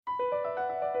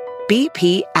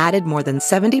BP added more than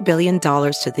 $70 billion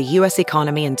to the U.S.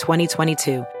 economy in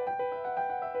 2022.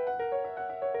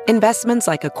 Investments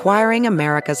like acquiring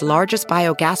America's largest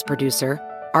biogas producer,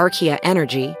 Archaea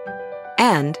Energy,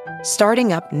 and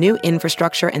starting up new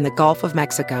infrastructure in the Gulf of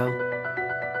Mexico.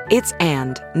 It's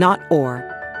and, not or.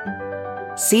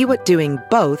 See what doing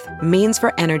both means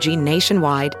for energy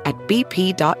nationwide at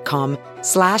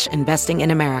bp.com/investing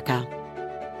in America.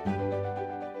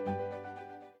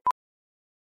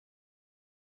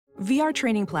 VR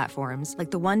training platforms,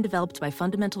 like the one developed by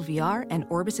Fundamental VR and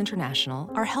Orbis International,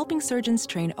 are helping surgeons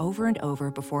train over and over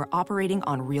before operating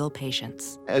on real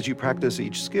patients. As you practice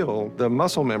each skill, the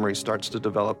muscle memory starts to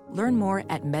develop. Learn more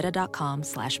at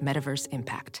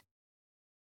meta.com/metaverseimpact.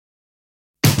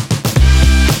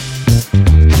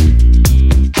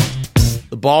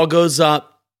 The ball goes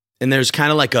up, and there's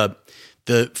kind of like the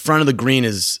front of the green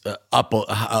is up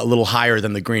a little higher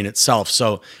than the green itself.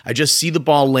 So I just see the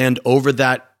ball land over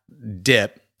that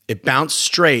dip. It bounced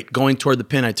straight going toward the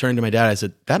pin. I turned to my dad. I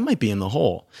said, that might be in the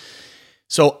hole.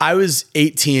 So I was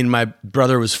 18. My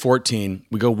brother was 14.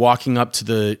 We go walking up to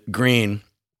the green.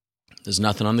 There's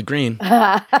nothing on the green.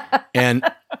 and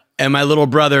my little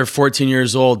brother, 14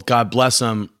 years old, God bless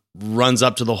him, runs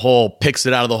up to the hole, picks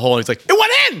it out of the hole. And he's like, it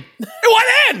went in! It went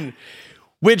in!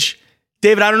 Which,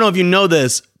 David, I don't know if you know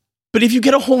this, but if you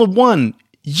get a hole in one,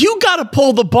 you got to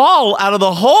pull the ball out of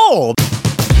the hole.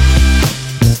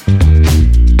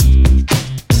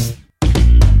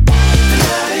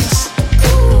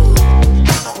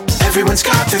 Everyone's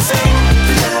got their thing.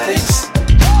 Fanatics.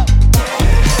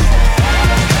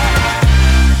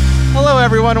 Hello,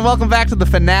 everyone, and welcome back to the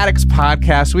Fanatics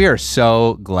Podcast. We are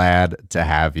so glad to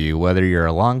have you, whether you're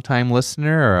a longtime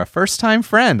listener or a first-time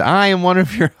friend. I am one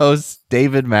of your hosts,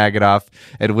 David Magadoff,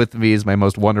 and with me is my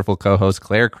most wonderful co-host,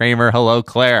 Claire Kramer. Hello,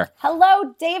 Claire.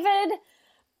 Hello, David.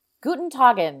 Guten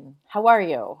Tagen. How are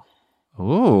you?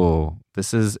 Ooh,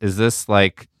 is this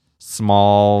like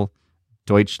small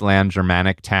Deutschland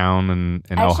Germanic town in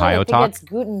Ohio talk? I think it's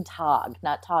Guten Tag,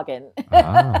 not Tagen.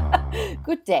 Oh.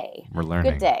 Good day. We're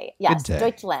learning. Good day. Yes, Good day.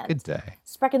 Deutschland. Good day.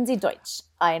 Sprechen Sie Deutsch?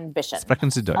 Ein bisschen.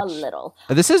 Sprechen Sie Deutsch? A little.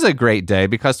 This is a great day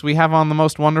because we have on the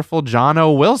most wonderful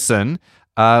Jono Wilson,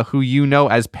 who you know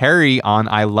as Perry on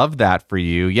I Love That For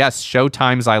You. Yes,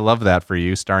 Showtime's I Love That For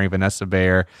You, starring Vanessa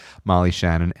Bayer, Molly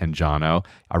Shannon, and Jono.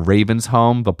 A Raven's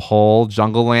Home, The Pole,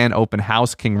 Jungleland, Open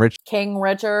House, King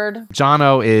Richard.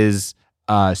 Jono is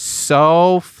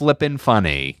so flippin'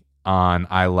 funny on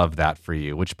I Love That For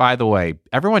You, which, by the way,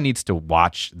 everyone needs to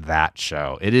watch that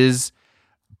show. It is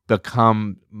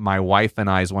become, my wife and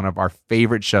I's, one of our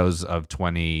favorite shows of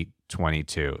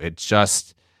 2022. It's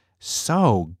just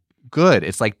so good.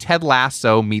 It's like Ted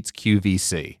Lasso meets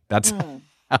QVC. That's how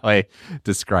I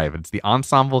describe it. It's the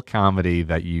ensemble comedy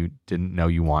that you didn't know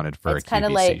you wanted for a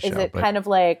QVC show. Is it kind of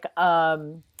like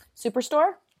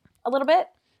Superstore a little bit?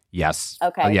 Yes.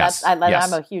 Okay. Yes. I'm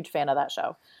a huge fan of that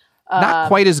show. Not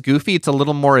quite as goofy. It's a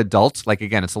little more adult. Like,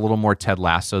 again, it's a little more Ted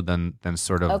Lasso than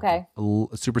sort of. Okay.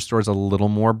 Superstore's a little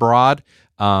more broad,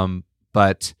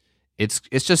 but it's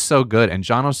just so good. And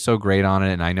Jono's so great on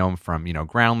it. And I know him from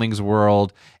Groundlings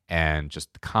World and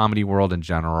just the comedy world in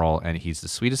general. And he's the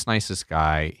sweetest, nicest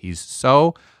guy. He's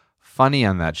so funny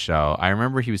on that show. I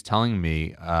remember he was telling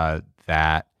me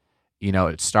that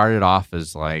it started off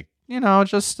as like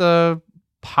just a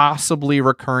possibly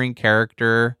recurring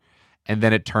character, and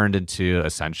then it turned into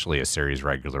essentially a series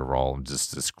regular role, and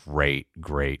just this great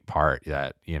part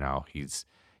that he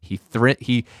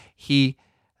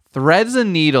threads a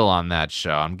needle on that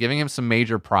show. I'm giving him some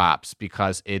major props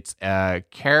because it's a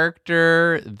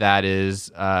character that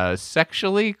is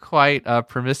sexually quite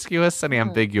promiscuous and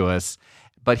ambiguous,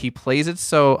 but he plays it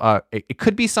so it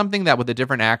could be something that with a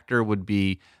different actor would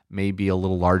be maybe a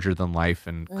little larger than life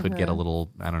and could get a little,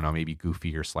 I don't know, maybe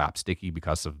goofy or slapsticky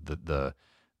because of the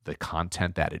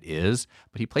content that it is.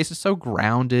 But he plays it so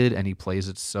grounded and he plays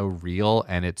it so real,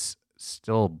 and it's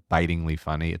still bitingly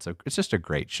funny. It's just a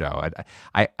great show.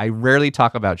 I rarely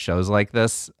talk about shows like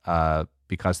this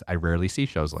because I rarely see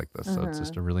shows like this. So it's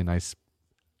just a really nice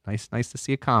to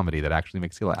see a comedy that actually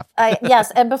makes you laugh.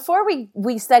 Yes, and before we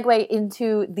segue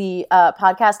into the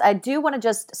podcast, I do want to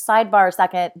just sidebar a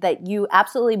second that you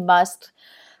absolutely must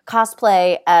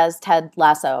cosplay as Ted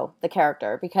Lasso, the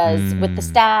character, because with the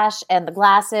stash and the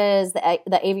glasses,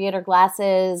 the aviator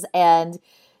glasses, and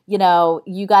you got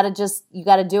to do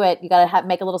it. You got to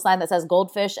make a little sign that says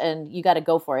goldfish, and you got to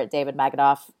go for it, David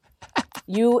Magadoff.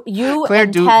 You Claire,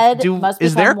 and Ted must be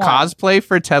is there cosplay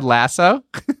for Ted Lasso?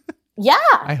 Yeah,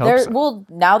 I hope so. Well,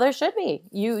 now there should be.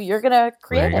 You're gonna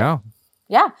create there you it. Go.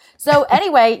 Yeah. So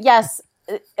anyway, yes,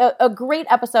 a great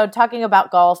episode talking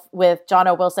about golf with John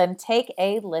O. Wilson. Take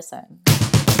a listen.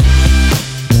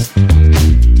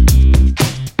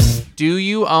 Do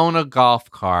you own a golf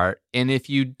cart? And if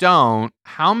you don't,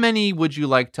 how many would you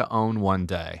like to own one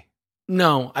day?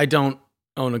 No, I don't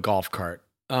own a golf cart.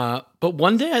 But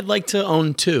one day I'd like to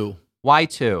own 2. Why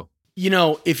 2? You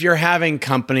know, if you're having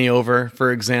company over,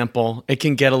 for example, it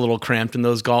can get a little cramped in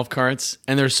those golf carts,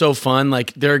 and they're so fun.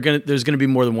 Like there's gonna be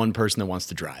more than one person that wants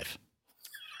to drive.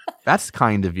 That's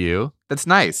kind of you. That's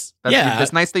nice.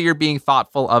 That's nice that you're being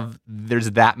thoughtful of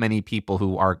there's that many people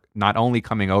who are not only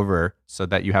coming over so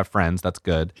that you have friends. That's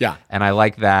good. Yeah. And I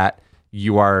like that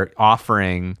you are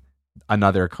offering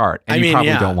another cart. And you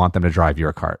probably don't want them to drive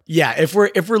your cart. Yeah, if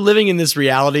we're living in this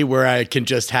reality where I can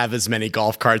just have as many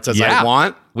golf carts as I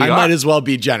want, might as well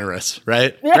be generous,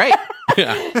 right? Great.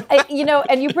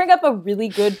 And you bring up a really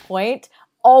good point.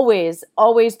 Always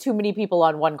too many people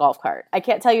on one golf cart. I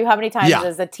can't tell you how many times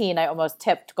as a teen I almost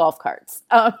tipped golf carts.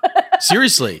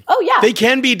 Seriously. Oh, yeah. They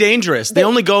can be dangerous. They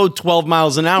only go 12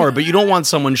 miles an hour, but you don't want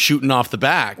someone shooting off the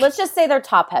back. Let's just say they're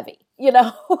top heavy,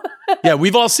 Yeah,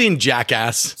 we've all seen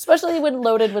Jackass. Especially when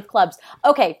loaded with clubs.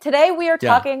 Okay, today we are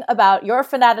talking about your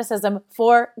fanaticism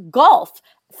for golf.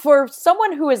 For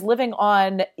someone who is living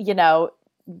on,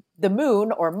 the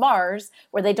moon or Mars,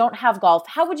 where they don't have golf,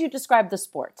 how would you describe the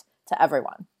sport to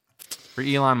everyone? For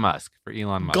Elon Musk.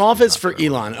 Golf is for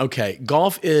Elon. Okay.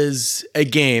 Golf is a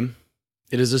game.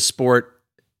 It is a sport.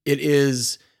 It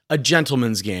is a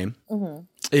gentleman's game. Mm-hmm.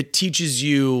 It teaches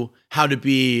you how to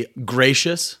be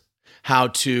gracious, how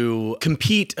to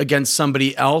compete against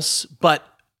somebody else, but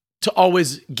to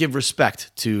always give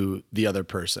respect to the other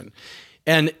person.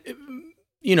 And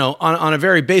on a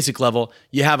very basic level,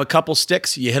 you have a couple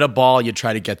sticks, you hit a ball, you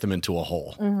try to get them into a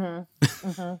hole. Mm-hmm.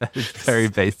 Mm-hmm. That is very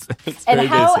basic.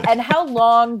 And how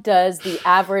long does the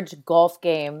average golf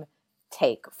game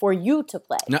take for you to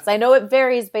play? Because I know it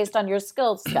varies based on your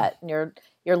skill set and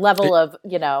your level of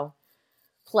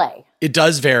play. It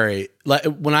does vary. Like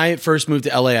when I first moved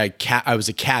to LA, I was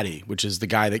a caddy, which is the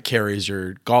guy that carries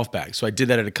your golf bag. So I did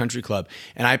that at a country club,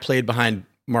 and I played behind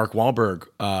Mark Wahlberg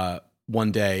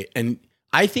one day, and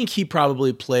I think he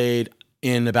probably played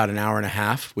in about an hour and a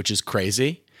half, which is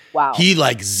crazy. Wow. He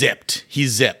zipped. He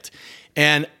zipped.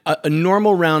 And a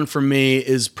normal round for me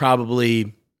is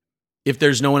probably, if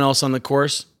there's no one else on the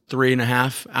course,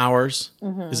 3.5 hours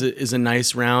is a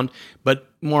nice round. But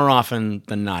more often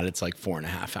than not, it's like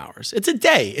 4.5 hours. It's a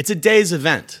day. It's a day's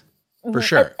event for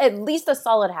sure. At least a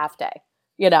solid half day,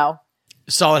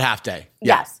 Solid half day.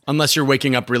 Yeah. Yes. Unless you're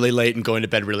waking up really late and going to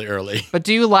bed really early. But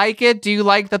do you like it? Do you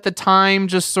like that the time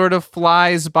just sort of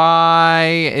flies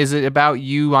by? Is it about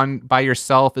you by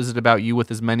yourself? Is it about you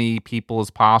with as many people as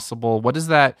possible? What is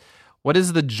that? What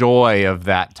is the joy of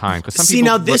that time? Because some people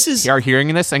are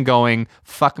hearing this and going,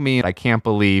 fuck me, I can't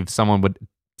believe someone would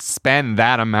spend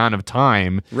that amount of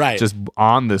time just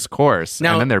on this course.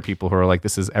 Now, and then there are people who are like,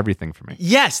 this is everything for me.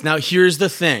 Yes. Now, here's the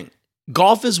thing.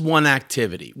 Golf is one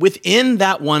activity. Within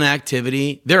that one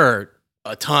activity, there are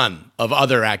a ton of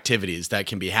other activities that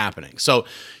can be happening. So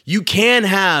you can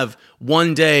have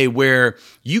one day where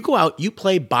you go out, you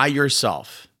play by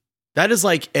yourself. That is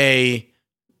like a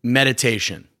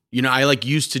meditation. I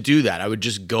used to do that. I would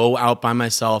just go out by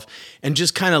myself and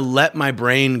just kind of let my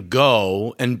brain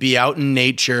go and be out in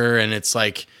nature. And it's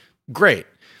like, great.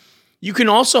 You can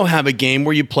also have a game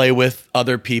where you play with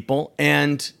other people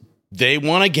and they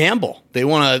want to gamble. They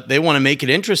want to make it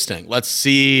interesting. Let's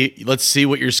see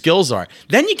what your skills are.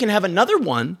 Then you can have another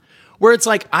one where it's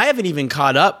like, I haven't even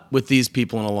caught up with these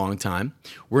people in a long time.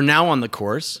 We're now on the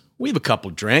course. We have a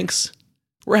couple drinks.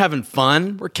 We're having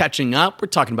fun. We're catching up. We're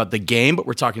talking about the game, but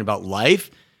we're talking about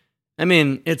life. I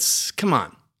mean, come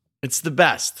on. It's the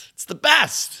best. It's the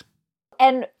best.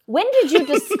 And when did you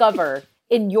discover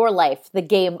in your life the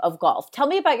game of golf? Tell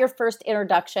me about your first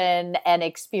introduction and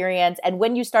experience and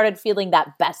when you started feeling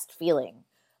that best feeling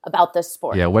about this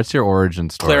sport. Yeah, what's your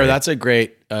origin story? Claire, that's a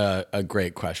great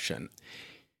question.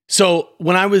 So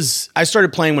I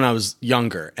started playing when I was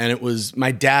younger, and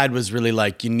my dad was really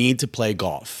like, you need to play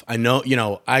golf. I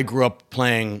know, I grew up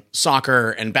playing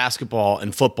soccer and basketball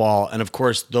and football, and of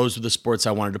course, those were the sports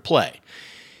I wanted to play.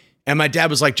 And my dad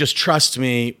was like, just trust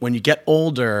me, when you get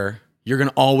older, you're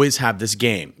going to always have this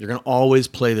game. You're going to always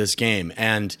play this game,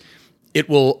 and it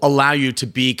will allow you to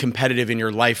be competitive in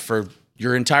your life for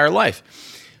your entire life.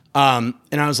 And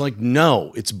I was like,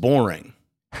 no, it's boring.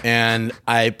 And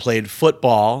I played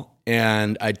football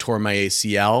and I tore my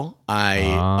ACL.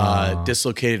 I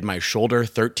dislocated my shoulder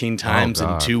 13 times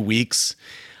in 2 weeks.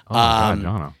 God,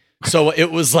 no. So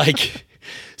it was like,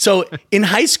 in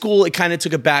high school, it kind of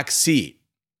took a back seat.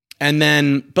 And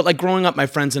then, but like growing up, my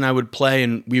friends and I would play,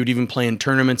 and we would even play in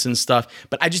tournaments and stuff,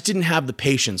 but I just didn't have the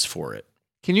patience for it.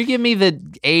 Can you give me the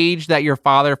age that your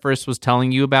father first was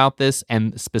telling you about this,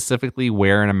 and specifically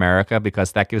where in America?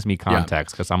 Because that gives me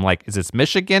context. Because I'm like, is this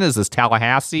Michigan? Is this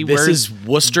Tallahassee? This is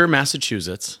Worcester,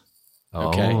 Massachusetts.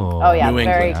 Okay. Oh yeah, New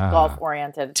very England. golf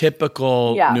oriented.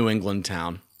 Typical New England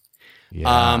town.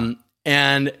 Yeah.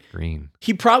 And Green.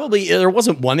 he probably, there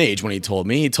wasn't one age when he told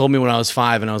me. He told me when I was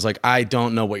 5, and I was like, I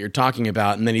don't know what you're talking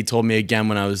about. And then he told me again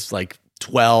when I was like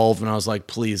 12, and I was like,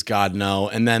 please God, no.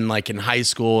 And then like in high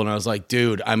school, and I was like,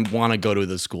 dude, I want to go to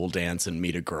the school dance and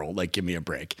meet a girl. Like, give me a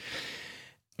break.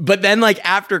 But then like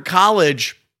after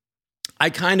college, I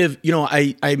kind of,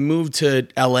 I moved to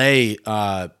LA,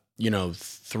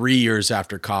 3 years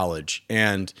after college.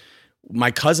 And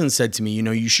my cousin said to me,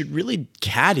 you should really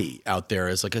caddy out there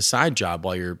as like a side job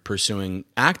while you're pursuing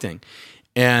acting.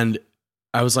 And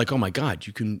I was like, oh my God,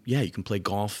 you can play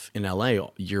golf in LA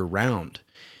year round.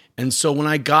 And so when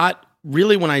I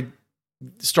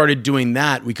started doing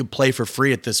that, we could play for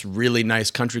free at this really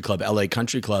nice country club, LA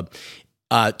Country Club,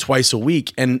 twice a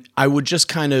week. And I would just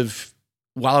kind of,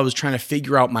 while I was trying to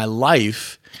figure out my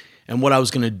life and what I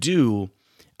was going to do,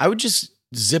 I would just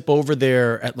zip over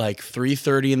there at like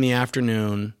 3:30 in the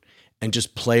afternoon and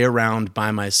just play around by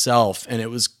myself. And it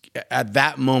was at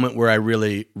that moment where I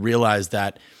really realized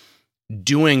that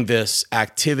doing this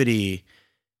activity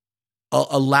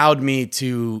allowed me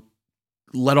to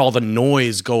let all the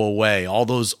noise go away, all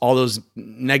those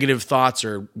negative thoughts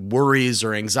or worries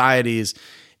or anxieties,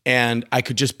 and I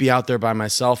could just be out there by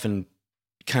myself and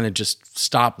kind of just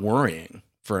stop worrying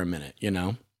for a minute,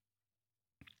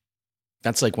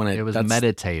 That's like when it was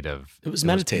meditative. It was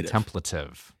meditative.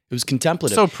 Contemplative. It was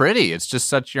contemplative. So pretty. It's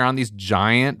just you're on these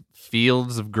giant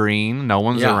fields of green. No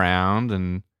one's around,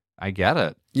 and I get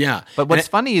it. Yeah. But what's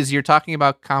funny is you're talking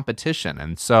about competition.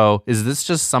 And so is this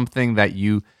just something that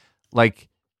you, like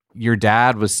your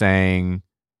dad was saying,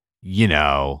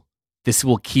 this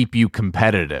will keep you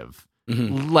competitive?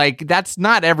 Mm-hmm. Like, that's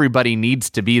not everybody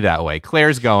needs to be that way.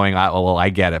 Claire's going, I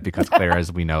get it, because Claire,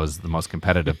 as we know, is the most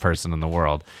competitive person in the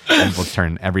world and will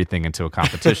turn everything into a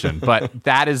competition. But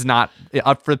that is not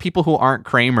for people who aren't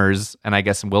Kramers and I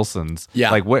guess Wilsons.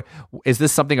 Yeah. Like, what is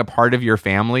this something a part of your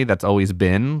family that's always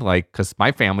been? Like, because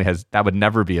my family that would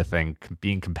never be a thing.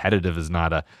 Being competitive is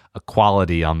not a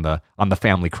quality on the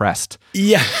family crest.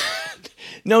 Yeah.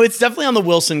 No, it's definitely on the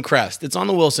Wilson crest. It's on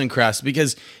the Wilson crest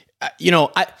because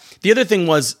the other thing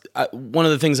was one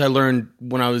of the things I learned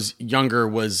when I was younger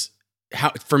was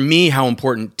how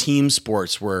important team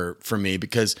sports were for me,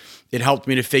 because it helped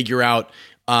me to figure out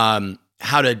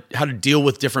how to deal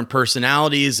with different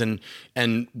personalities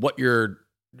and what you're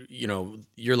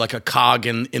like a cog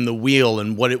in the wheel,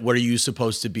 and what are you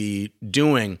supposed to be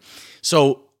doing.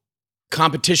 So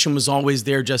competition was always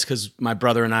there just because my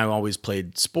brother and I always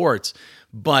played sports.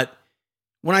 But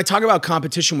when I talk about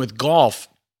competition with golf,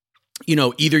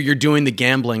 either you're doing the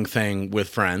gambling thing with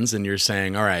friends and you're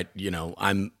saying, all right,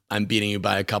 I'm beating you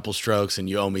by a couple strokes and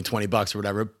you owe me $20 or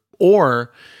whatever.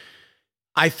 Or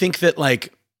I think that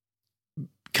like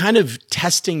kind of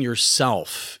testing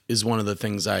yourself is one of the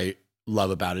things I love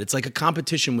about it. It's like a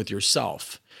competition with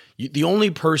yourself. The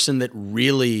only person that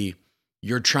really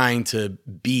you're trying to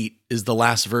beat is the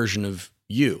last version of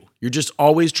you. You're just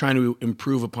always trying to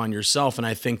improve upon yourself. And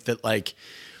I think that like,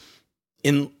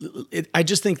 I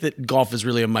just think that golf is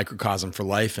really a microcosm for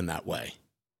life in that way.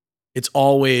 It's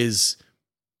always,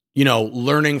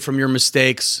 learning from your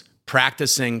mistakes,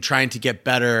 practicing, trying to get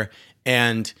better.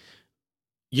 And,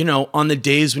 on the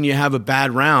days when you have a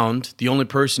bad round, the only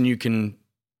person you can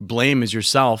blame is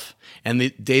yourself. And the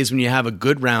days when you have a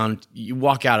good round, you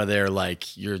walk out of there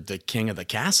like you're the king of the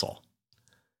castle,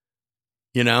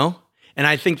 And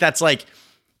I think that's like,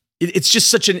 it's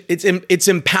just it's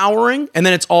empowering. And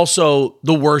then it's also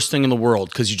the worst thing in the world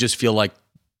because you just feel like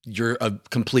you're a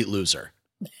complete loser.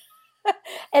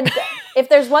 And if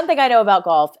there's one thing I know about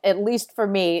golf, at least for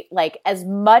me, like as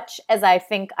much as I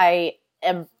think I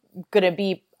am going to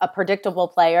be a predictable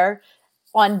player,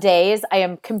 on days I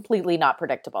am completely not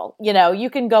predictable. You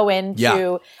can go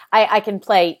into, I can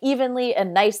play evenly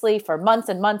and nicely for months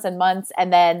and months and months.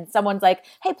 And then someone's like,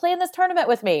 hey, play in this tournament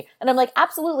with me. And I'm like,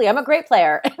 absolutely. I'm a great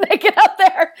player. And I get out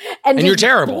there and you're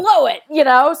terrible. Blow it,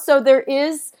 So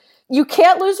you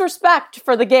can't lose respect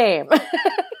for the game.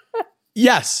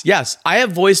 Yes. I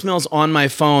have voicemails on my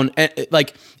phone. And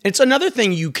like, it's another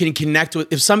thing you can connect with.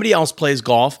 If somebody else plays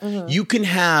golf, you can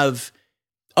have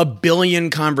a billion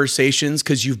conversations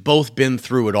because you've both been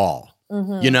through it all,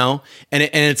 and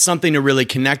it's something to really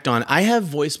connect on. I have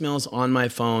voicemails on my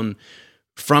phone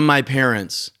from my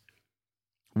parents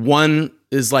One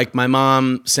is like my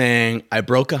mom saying, I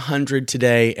broke 100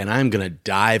 today and I'm going to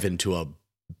dive into a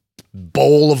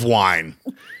bowl of wine.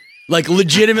 Like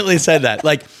legitimately said that.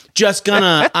 Like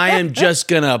I am just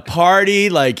gonna party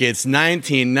like it's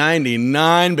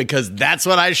 1999 because that's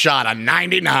what I shot on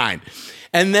 99.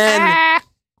 And then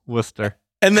Worcester.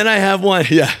 And then I have one,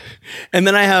 yeah. And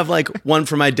then I have like one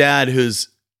for my dad who's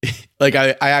like,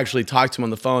 I actually talked to him on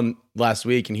the phone last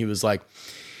week and he was like,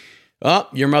 oh,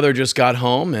 your mother just got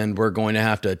home and we're going to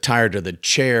have to tie her to the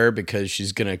chair because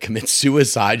she's going to commit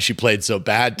suicide. She played so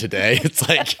bad today. It's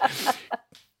like,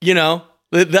 you know,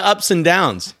 the ups and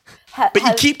downs. But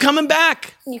you keep coming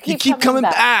back. You keep coming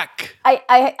back.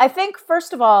 I think,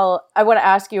 first of all, I want to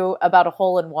ask you about a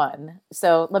hole-in-one.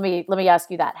 So let me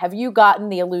ask you that. Have you gotten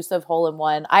the elusive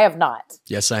hole-in-one? I have not.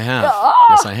 Yes, I have. Oh!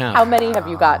 Yes, I have. How many have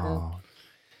you gotten?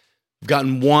 I've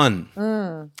gotten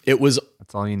one. It was...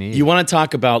 That's all you need. You want to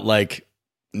talk about like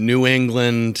New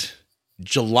England,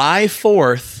 July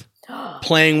 4th,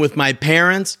 playing with my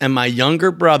parents and my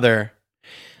younger brother.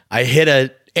 I hit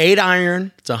a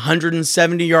 8-iron. It's a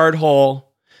 170-yard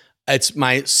hole. It's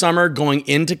my summer going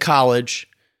into college.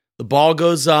 The ball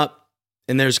goes up,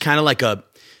 and there's kind of like the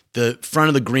front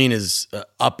of the green is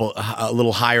up a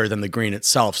little higher than the green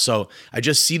itself. So I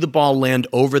just see the ball land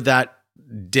over that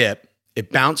dip.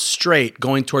 It bounced straight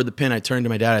going toward the pin. I turned to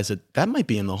my dad. I said, that might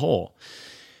be in the hole.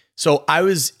 So I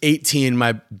was 18.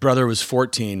 My brother was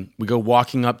 14. We go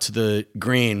walking up to the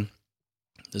green.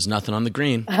 There's nothing on the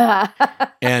green.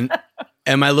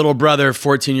 And my little brother,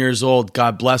 14 years old,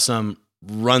 God bless him,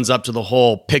 runs up to the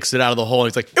hole, picks it out of the hole. And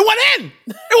he's like, it went in.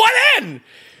 It went in.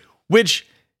 Which,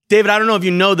 David, I don't know if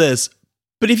you know this,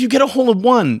 but if you get a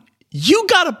hole-in-one, you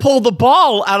got to pull the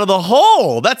ball out of the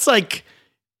hole. That's like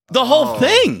the whole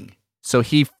thing. So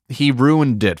he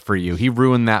ruined it for you. He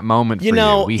ruined that moment for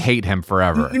you. We hate him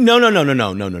forever. No.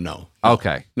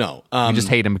 Okay. No. You just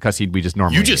hate him because we just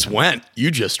normally You just went.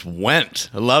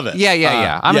 I love it.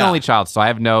 Yeah. I'm an only child, so I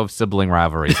have no sibling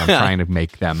rivalries. I'm trying to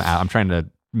make them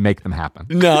happen.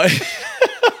 No.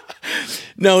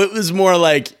 No, it was more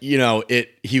like, you know,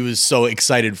 he was so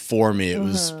excited for me. It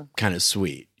was kind of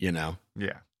sweet, you know?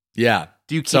 Yeah. Yeah.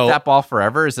 Do you keep that ball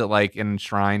forever? Is it like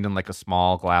enshrined in like a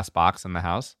small glass box in the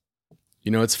house?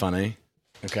 You know, it's funny.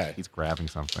 Okay. He's grabbing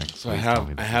something. So I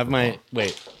have my,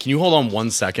 wait, can you hold on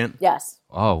 1 second? Yes.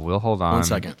 Oh, we'll hold on. 1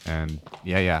 second. And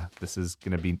yeah. This is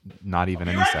going to be not even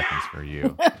any seconds for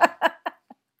you.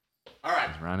 All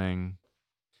right. He's running.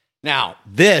 Now,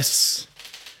 this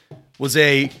was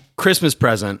a Christmas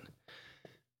present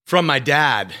from my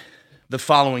dad the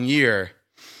following year.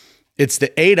 It's the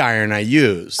 8-iron I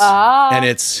use, and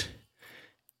it's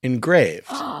engraved.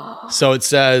 So it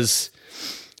says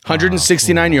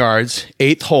 169 yards,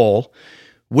 8th hole,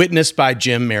 witnessed by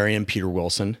Jim, Mary, and Peter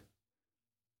Wilson.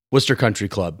 Worcester Country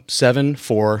Club,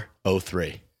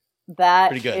 7403.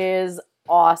 That is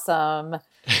awesome.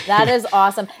 That is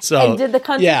awesome. So, and did the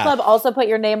country club also put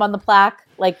your name on the plaque?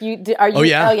 Like are you? Oh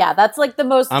yeah. Oh yeah. That's like the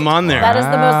most. I'm on there. That is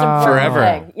the most important Forever.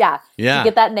 thing. Yeah. Yeah. To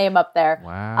get that name up there.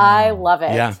 Wow. I love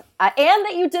it. Yeah. And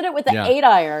that you did it with the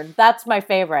 8-iron. That's my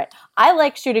favorite. I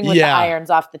like shooting with the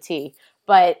irons off the tee,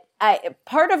 but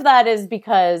part of that is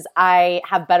because I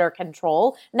have better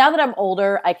control. Now that I'm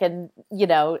older, I can,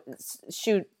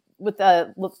 shoot with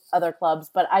other clubs,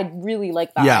 but I really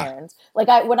like the irons. Like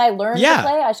when I learned to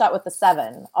play, I shot with the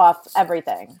 7 off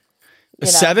everything. A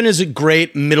 7 is a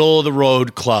great middle of the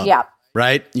road club. Yeah.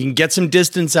 Right? You can get some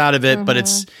distance out of it, but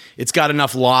it's got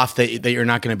enough loft that you're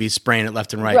not going to be spraying it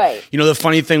left and right. Right. You know, the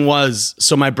funny thing was,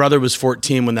 so my brother was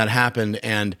 14 when that happened,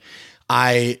 and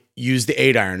I used the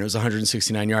 8-iron. It was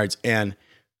 169 yards. And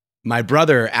my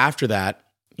brother, after that,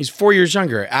 he's 4 years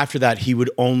younger. After that, he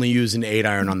would only use an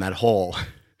 8-iron on that hole.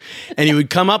 And he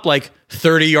would come up like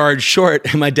 30 yards short,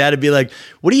 and my dad would be like,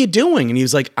 what are you doing? And he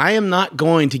was like, I am not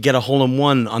going to get a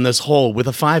hole-in-one on this hole with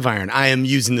a 5-iron. I am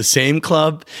using the same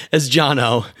club as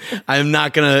Jono. I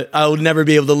will never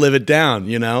be able to live it down,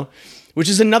 you know? Which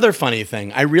is another funny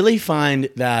thing. I really find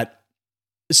that,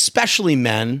 especially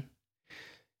men,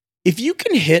 if you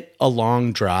can hit a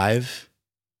long drive,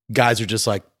 guys are just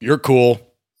like, you're cool.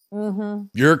 Mm-hmm.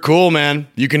 You're cool, man.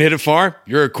 You can hit it far.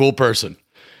 You're a cool person.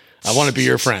 I want to be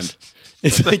your friend.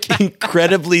 It's like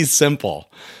incredibly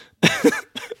simple.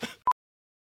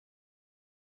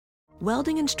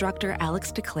 Welding instructor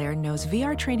Alex DeClaire knows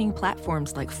VR training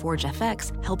platforms like Forge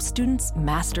FX help students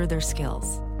master their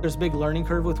skills. There's a big learning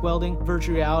curve with welding.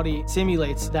 Virtual reality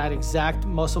simulates that exact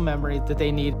muscle memory that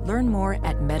they need. Learn more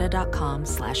at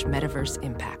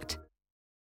meta.com/metaverseimpact.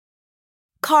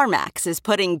 CarMax is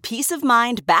putting peace of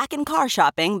mind back in car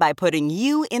shopping by putting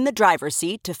you in the driver's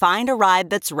seat to find a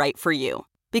ride that's right for you.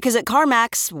 Because at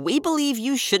CarMax, we believe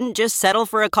you shouldn't just settle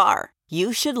for a car.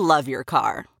 You should love your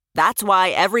car. That's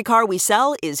why every car we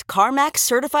sell is CarMax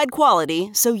certified quality,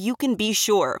 so you can be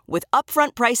sure with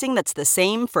upfront pricing that's the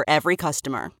same for every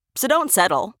customer. So don't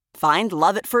settle. Find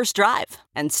love at first drive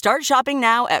and start shopping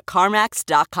now at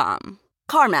CarMax.com.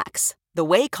 CarMax, the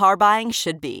way car buying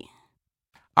should be.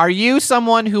 Are you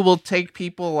someone who will take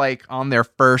people like on their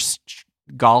first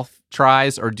golf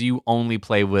tries, or do you only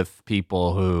play with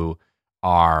people who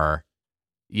are,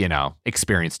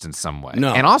 experienced in some way?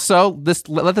 No. And also,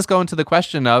 let this go into the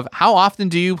question of how often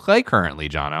do you play currently,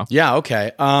 Jono? Yeah,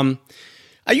 okay. I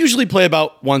usually play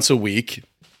about once a week.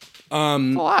 That's a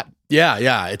lot.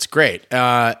 Yeah, it's great.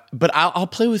 But I'll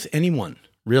play with anyone,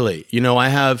 really. I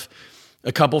have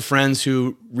a couple friends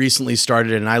who recently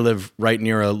started, and I live right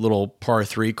near a little par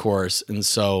 3 course, and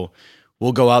so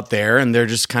we'll go out there, and they're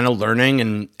just kind of learning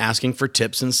and asking for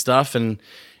tips and stuff, and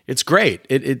it's great.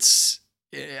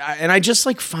 And I just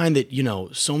like find that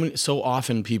so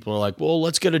often people are like, well,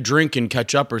 let's get a drink and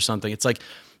catch up or something. It's like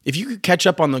if you could catch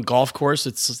up on the golf course,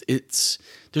 it's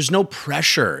there's no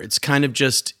pressure. It's kind of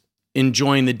just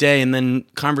enjoying the day, and then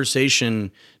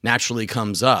conversation naturally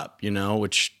comes up,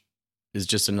 which is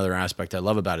just another aspect I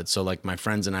love about it. So like my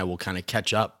friends and I will kind of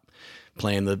catch up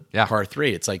playing the par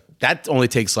 3. It's like that only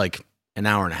takes like an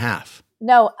hour and a half.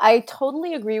 No, I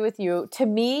totally agree with you. To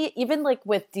me, even like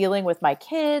with dealing with my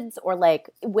kids or like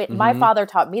my father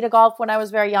taught me to golf when I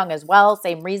was very young as well.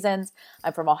 Same reasons.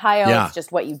 I'm from Ohio. Yeah. It's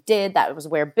just what you did. That was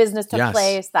where business took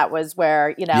place. That was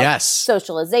where,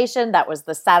 socialization. That was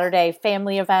the Saturday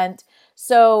family event.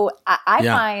 So I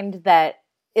find that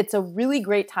it's a really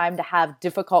great time to have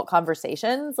difficult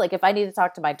conversations. Like if I need to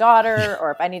talk to my daughter or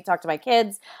if I need to talk to my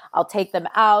kids, I'll take them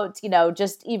out,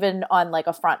 just even on like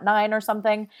a front 9 or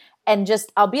something. And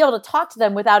just, I'll be able to talk to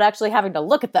them without actually having to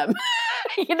look at them.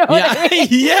 You know what I mean?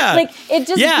 Yeah. Like it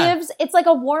just gives, it's like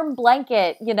a warm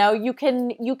blanket, you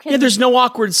can. Yeah, there's no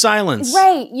awkward silence.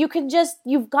 Right. You can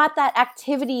you've got that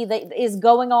activity that is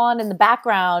going on in the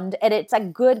background, and it's a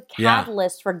good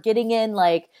catalyst for getting in.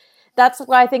 Like, that's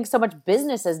why I think so much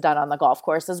business is done on the golf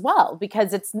course as well,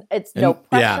 because it's no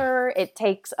pressure. It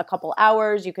takes a couple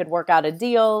hours. You could work out a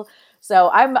deal. So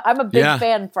I'm a big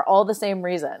fan for all the same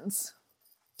reasons.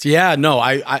 Yeah, no,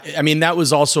 I mean, that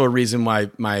was also a reason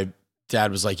why my dad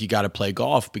was like, you got to play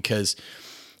golf, because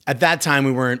at that time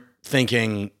we weren't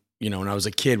thinking, when I was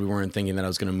a kid, we weren't thinking that I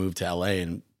was going to move to LA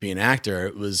and be an actor.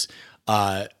 It was,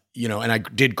 and I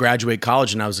did graduate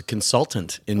college and I was a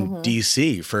consultant in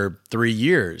DC for 3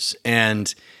 years.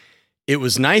 And it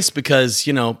was nice because,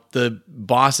 the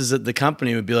bosses at the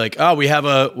company would be like, oh, we have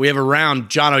a round.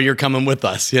 Jono, you're coming with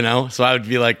us, So I would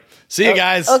be like, see you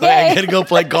guys. Okay. I got to go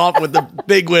play golf with the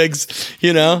bigwigs,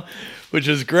 which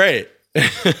is great.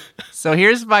 So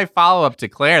here's my follow-up to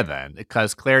Claire then,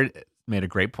 because Claire made a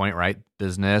great point, right?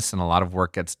 Business and a lot of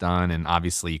work gets done, and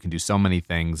obviously you can do so many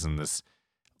things in this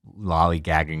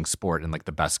lollygagging sport in like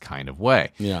the best kind of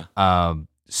way. Yeah.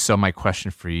 So my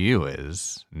question for you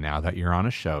is, now that you're on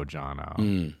a show,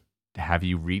 Jono, have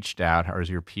you reached out, or has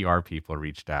your PR people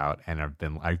reached out and have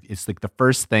been like, it's like the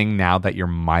first thing now that you're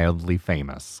mildly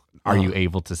famous, are you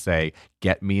able to say,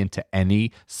 get me into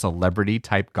any celebrity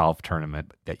type golf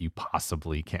tournament that you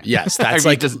possibly can? Yes, that's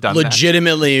like just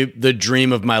legitimately the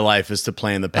dream of my life is to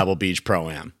play in the Pebble Beach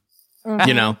Pro-Am.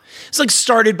 It's like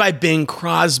started by Bing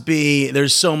Crosby.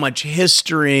 There's so much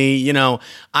history,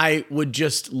 I would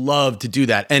just love to do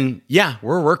that. And yeah,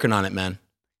 we're working on it, man.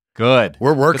 Good.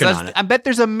 We're working on it. I bet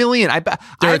there's a million. I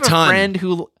have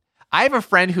a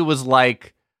friend who was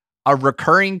like a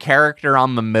recurring character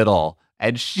on The Middle,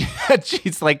 and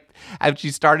she's like, as she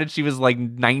started, she was like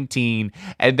 19,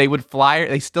 and they would fly her.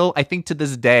 They still, I think to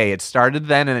this day, it started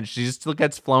then, and she still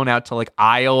gets flown out to like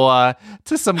Iowa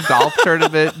to some golf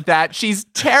tournament that she's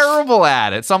terrible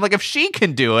at it. So I'm like, if she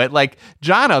can do it, like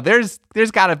Jono, there's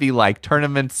got to be like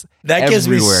tournaments that gives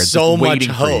me everywhere so just much waiting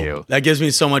hope. for you. That gives me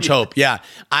so much hope. Yeah,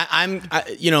 I'm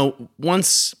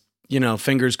once.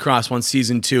 Fingers crossed, once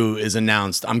season 2 is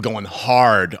announced, I'm going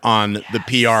hard on the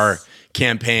PR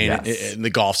campaign in the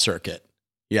golf circuit.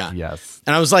 Yeah. Yes.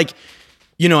 And I was like,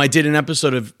 I did an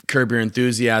episode of Curb Your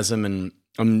Enthusiasm, and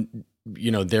I'm,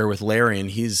 there with Larry,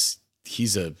 and he's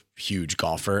a huge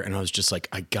golfer. And I was just like,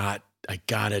 I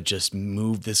gotta just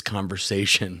move this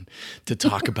conversation to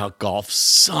talk about golf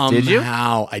somehow. Did you?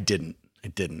 I didn't.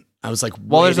 I was like,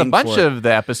 well, there's a bunch of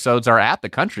the episodes are at the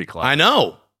country club. I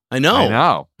know.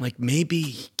 Like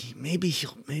maybe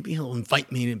he'll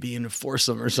invite me to be in a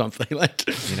foursome or something. Like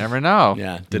you never know.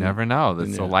 Yeah, you never know.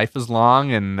 So life is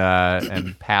long,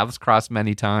 and paths cross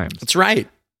many times. That's right.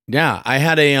 Yeah, I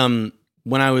had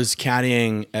when I was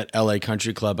caddying at LA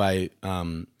Country Club,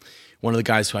 one of the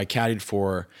guys who I caddied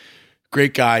for,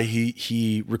 great guy,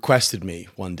 he requested me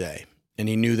one day, and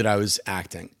he knew that I was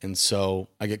acting. And so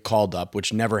I get called up,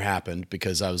 which never happened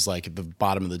because I was like at the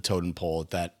bottom of the totem pole at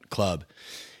that club.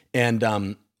 And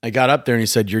I got up there and he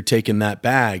said, "You're taking that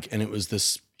bag." And it was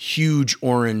this huge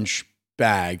orange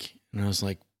bag. And I was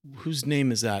like, "Whose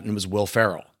name is that?" And it was Will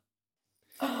Ferrell.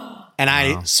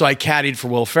 And so I caddied for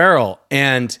Will Ferrell.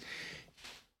 And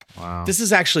this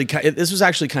was actually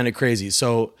kind of crazy.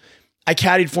 So I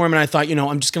caddied for him and I thought,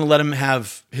 I'm just going to let him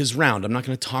have his round. I'm not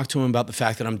going to talk to him about the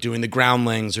fact that I'm doing the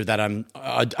Groundlings or that I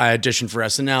auditioned for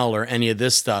SNL or any of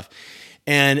this stuff.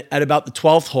 And at about the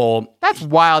 12th hole, that's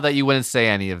wild that you wouldn't say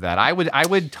any of that. I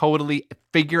would totally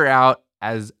figure out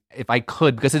as if I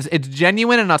could, because it's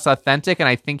genuine and it's authentic, and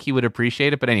I think he would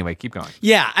appreciate it. But anyway, keep going.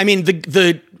 Yeah, I mean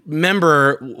the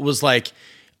member was like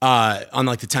on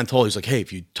like the 10th hole, he was like, "Hey,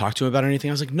 if you talk to him about anything,"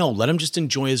 I was like, "No, let him just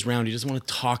enjoy his round. He doesn't want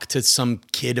to talk to some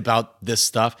kid about this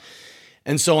stuff."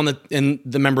 And so the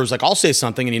member was like, "I'll say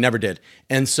something," and he never did.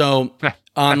 And so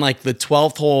on like the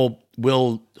 12th hole,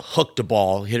 Will hooked a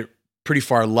ball, hit it pretty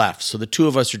far left. So the two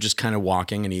of us are just kind of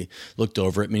walking, and he looked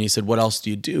over at me and he said, "What else do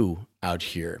you do out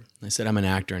here?" I said, "I'm an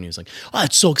actor." And he was like, "Oh,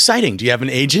 that's so exciting. Do you have an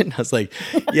agent?" I was like,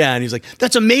 "Yeah." And he was like,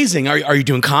 "That's amazing. Are you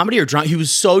doing comedy or drama?" He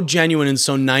was so genuine and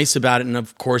so nice about it. And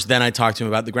of course, then I talked to him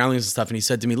about the Groundlings and stuff. And he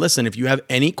said to me, "Listen, if you have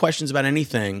any questions about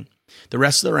anything, the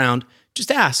rest of the round,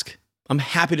 just ask. I'm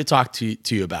happy to talk to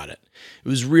you about it." It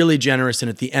was really generous. And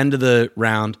at the end of the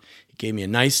round, he gave me a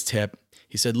nice tip.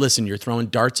 He said, "Listen, you're throwing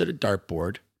darts at a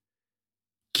dartboard.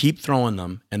 Keep throwing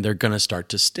them and they're going to start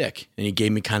to stick." And he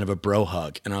gave me kind of a bro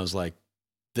hug. And I was like,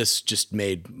 this just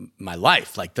made my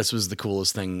life. Like, this was the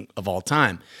coolest thing of all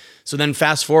time. So then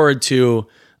fast forward to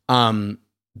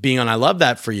being on I Love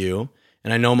That For You.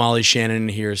 And I know Molly Shannon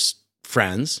here's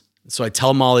friends. So I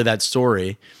tell Molly that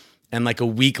story. And like a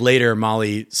week later,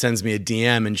 Molly sends me a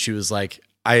DM and she was like,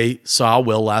 "I saw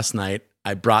Will last night.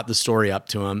 I brought the story up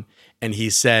to him. And he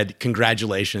said,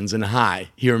 'Congratulations and hi.'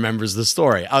 He remembers the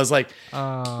story." I was like,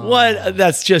 what?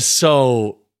 That's just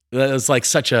so, that was like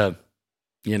such a,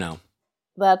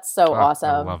 That's so awesome.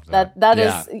 I love that. That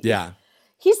is. Yeah.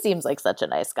 He seems like such a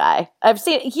nice guy. I've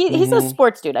seen, he's a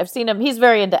sports dude. I've seen him. He's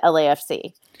very into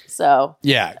LAFC. So.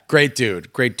 Yeah. Great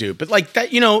dude. But like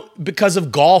that, because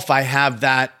of golf, I have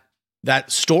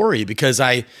that story because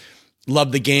I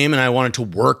love the game and I wanted to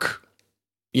work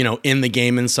in the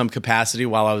game in some capacity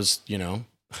while I was,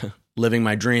 living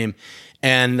my dream.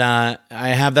 And I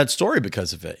have that story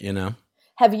because of it,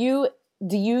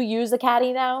 Do you use a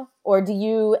caddy now? Or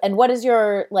and what is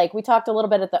your, like, we talked a little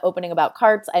bit at the opening about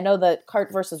carts. I know that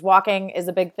cart versus walking is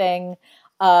a big thing.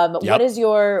 What is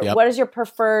your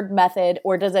preferred method,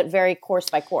 or does it vary course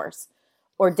by course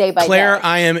or day by Claire,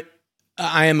 day?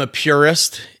 I am a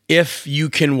purist. If you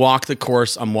can walk the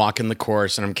course, I'm walking the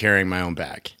course and I'm carrying my own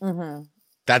bag. Mm-hmm.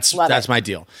 That's my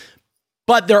deal.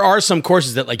 But there are some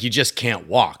courses that like you just can't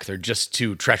walk. They're just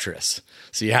too treacherous.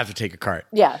 So you have to take a cart.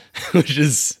 Yeah. Which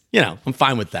is, I'm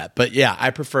fine with that. But yeah, I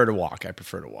prefer to walk. I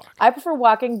prefer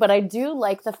walking, but I do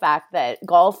like the fact that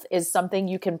golf is something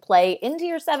you can play into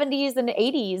your 70s and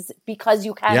 80s because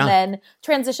you can then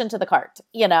transition to the cart,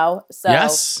 So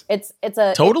yes. it's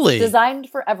totally it's designed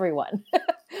for everyone.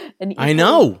 I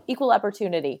know. Equal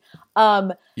opportunity.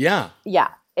 Yeah. Yeah,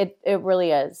 it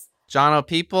really is. Jono,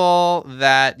 people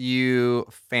that you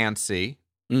fancy,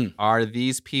 are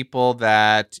these people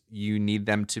that you need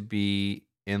them to be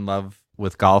in love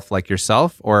with golf like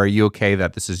yourself? Or are you okay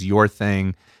that this is your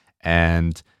thing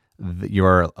and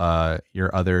your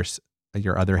other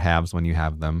halves, when you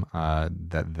have them,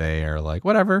 that they are like,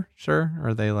 whatever, sure? Or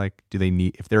are they like,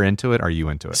 if they're into it, are you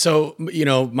into it? So,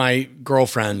 my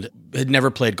girlfriend had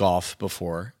never played golf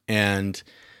before. And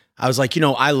I was like,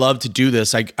 I love to do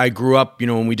this. I grew up,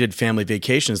 when we did family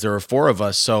vacations, there were 4 of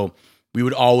us. So we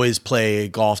would always play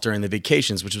golf during the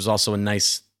vacations, which was also a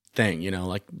nice thing,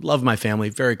 like love my family,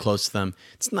 very close to them.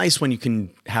 It's nice when you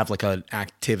can have like an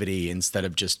activity instead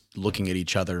of just looking at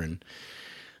each other and,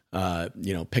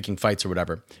 picking fights or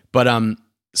whatever. But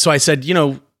so I said,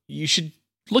 you should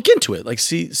look into it, like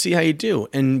see how you do.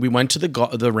 And we went to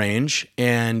the range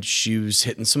and she was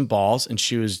hitting some balls and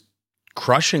she was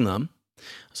crushing them.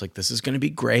 I was like, this is going to be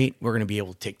great. We're going to be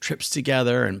able to take trips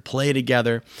together and play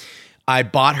together. I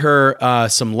bought her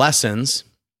some lessons.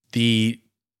 The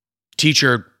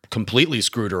teacher completely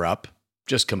screwed her up,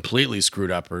 just completely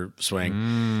screwed up her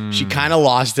swing. She kind of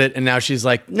lost it. And now she's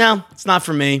like, no, it's not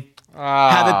for me.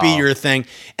 Have it be your thing.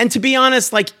 And to be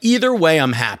honest, like either way,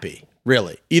 I'm happy.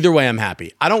 really. Either way, I'm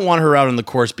happy. I don't want her out on the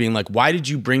course being like, why did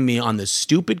you bring me on this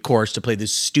stupid course to play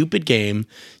this stupid game,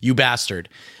 you bastard?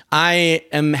 I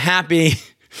am happy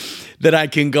that I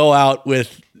can go out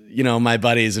with, my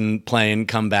buddies and play and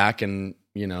come back. And,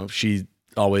 she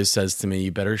always says to me,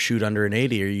 you better shoot under an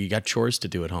 80 or you got chores to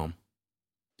do at home.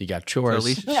 You got chores. So at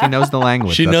least she knows the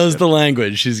language. She knows the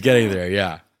language. She's getting there.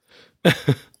 Yeah.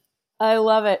 I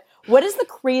love it. What is the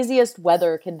craziest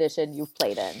weather condition you've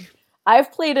played in?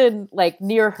 I've played in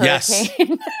near hurricane,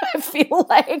 yes. I feel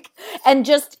like. And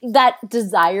just that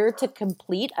desire to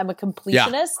complete. I'm a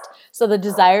completionist. So the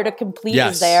desire to complete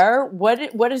is there.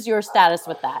 What is your status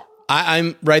with that?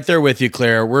 I'm right there with you,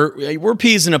 Claire. We're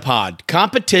peas in a pod.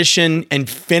 Competition and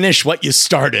finish what you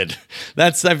started.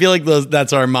 I feel like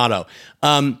that's our motto.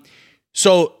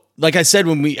 So like I said,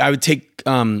 I would take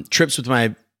trips with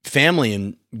my family,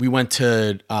 and we went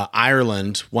to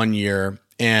Ireland one year.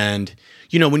 And,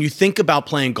 when you think about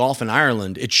playing golf in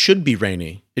Ireland, it should be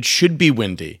rainy. It should be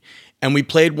windy. And we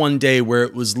played one day where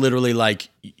it was literally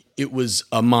it was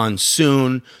a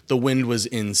monsoon. The wind was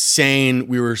insane.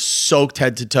 We were soaked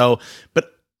head to toe.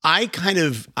 But I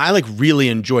really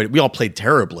enjoyed it. We all played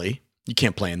terribly. You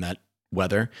can't play in that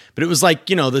weather. But it was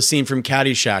the scene from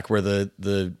Caddyshack where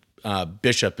the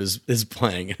Bishop is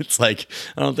playing. It's I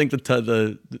don't think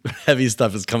the heavy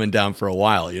stuff is coming down for a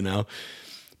while,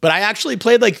 But I actually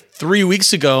played 3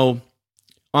 weeks ago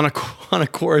on a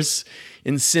course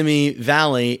in Simi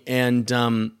Valley, and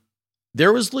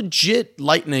there was legit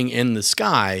lightning in the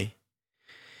sky.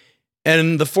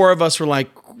 And the four of us were like,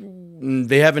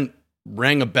 they haven't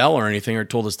rang a bell or anything or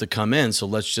told us to come in, so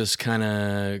let's just kind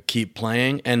of keep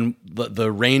playing. And the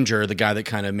ranger, the guy that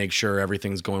kind of makes sure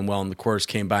everything's going well in the course,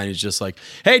 came by and he's just like,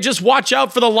 hey, just watch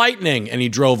out for the lightning. And he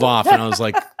drove off. And I was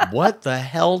like, what the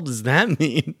hell does that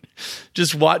mean?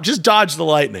 Just dodge the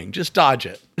lightning. Just dodge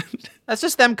it. That's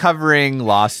just them covering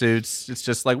lawsuits. It's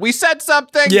just we said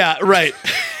something. Yeah, right.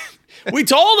 We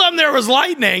told them there was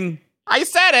lightning. I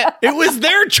said it. It was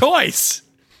their choice.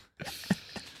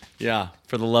 Yeah,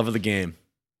 for the love of the game.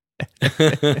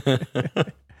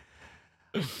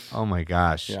 Oh my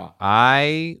gosh. Yeah.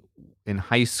 I, in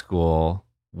high school,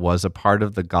 was a part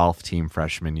of the golf team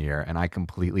freshman year, and I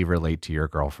completely relate to your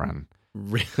girlfriend.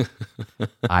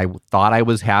 I thought I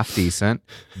was half decent.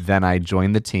 Then I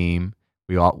joined the team.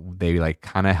 They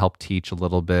kind of helped teach a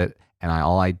little bit, and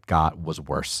all I got was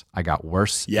worse. I got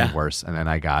worse and worse, and then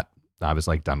I was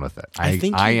done with it.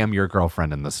 I am your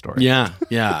girlfriend in this story. Yeah.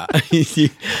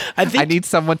 I need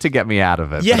someone to get me out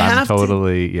of it.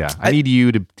 I need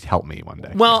you to help me one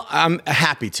day. Well, I'm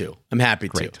happy to.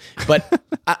 Great. But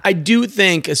I do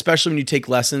think, especially when you take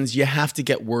lessons, you have to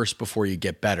get worse before you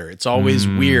get better. It's always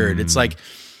weird. It's but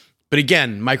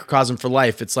again, microcosm for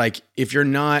life. It's if you're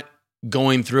not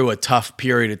going through a tough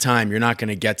period of time, you're not going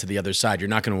to get to the other side. You're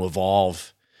not going to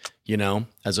evolve,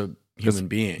 as a human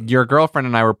being. Your girlfriend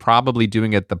and I were probably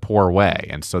doing it the poor way,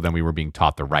 and so then we were being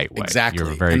taught the right way.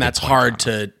 Exactly, and that's hard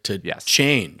to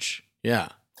change. Yeah,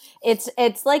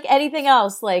 it's like anything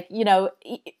else.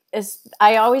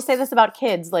 I always say this about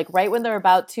kids. Right when they're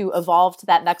about to evolve to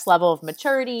that next level of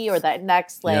maturity or that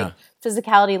next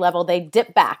physicality level, they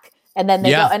dip back. And then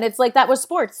they go, and it's that with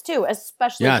sports too,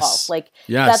 especially golf.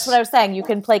 That's what I was saying. You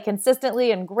can play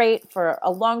consistently and great for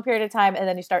a long period of time, and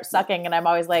then you start sucking. And I'm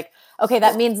always like, okay,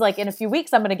 that means in a few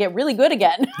weeks I'm going to get really good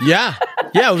again. Yeah.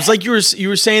 It was you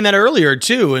were saying that earlier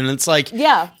too, and it's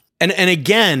and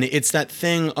again, it's that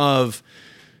thing of,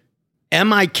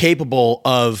 am I capable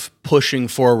of pushing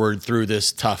forward through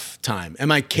this tough time? Am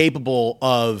I capable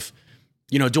of,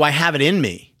 do I have it in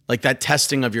me? That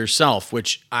testing of yourself,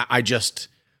 which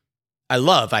I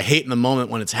love. I hate in the moment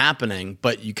when it's happening,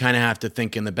 but you kind of have to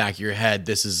think in the back of your head,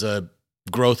 this is a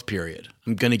growth period.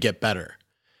 I'm going to get better.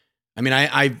 I mean,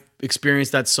 I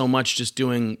experienced that so much just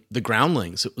doing the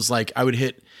groundlings. It was I would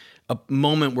hit a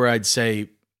moment where I'd say,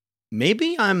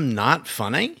 maybe I'm not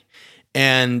funny,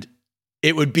 and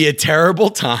it would be a terrible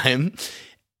time.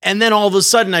 And then all of a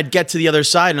sudden I'd get to the other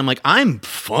side and I'm like, I'm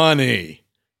funny.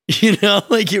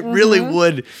 It really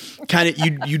would kind of,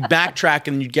 you'd backtrack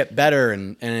and you'd get better.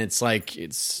 And it's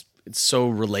it's so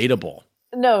relatable.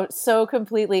 No, so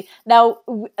completely. Now,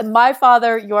 my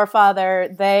father, your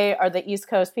father, they are the East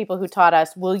Coast people who taught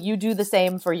us. Will you do the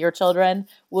same for your children?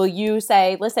 Will you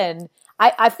say, listen,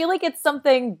 I feel like it's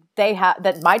something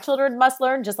that my children must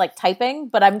learn, just like typing,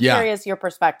 but I'm curious your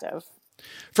perspective.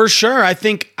 For sure. I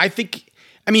think,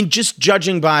 just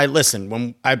judging by, listen,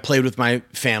 when I played with my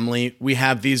family, we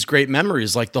have these great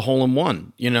memories like the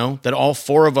hole-in-one, that all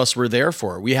four of us were there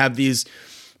for. We have these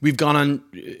We've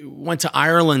went to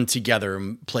Ireland together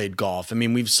and played golf. I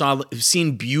mean, we've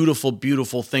seen beautiful,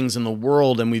 beautiful things in the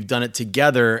world, and we've done it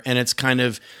together. And it's kind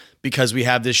of because we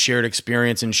have this shared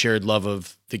experience and shared love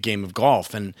of the game of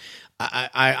golf. And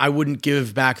I wouldn't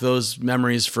give back those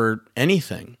memories for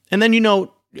anything. And then,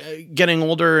 getting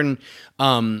older, and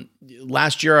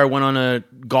last year I went on a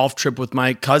golf trip with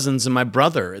my cousins and my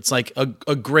brother. It's like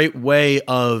a great way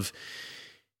of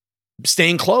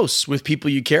staying close with people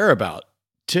you care about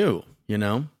too,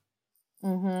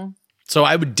 Mm-hmm. So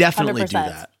I would definitely 100%. do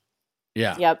that.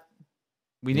 Yeah. Yep.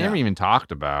 We never even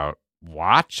talked about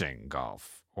watching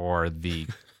golf or the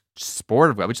sport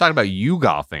of golf. We just talked about you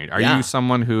golfing. Are you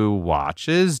someone who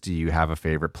watches? Do you have a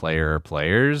favorite player or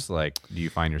players? Like, do you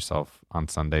find yourself on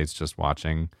Sundays just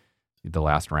watching the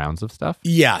last rounds of stuff?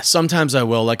 Yeah, sometimes I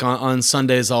will. Like on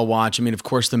Sundays, I'll watch. I mean, of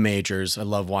course, the majors. I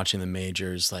love watching the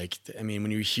majors. Like, I mean,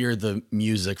 when you hear the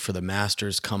music for the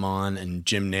Masters come on and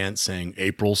Jim Nantz saying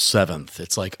April 7th,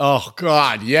 it's like, oh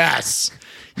God, yes,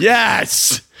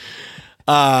 yes.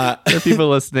 There are people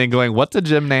listening going, "What's a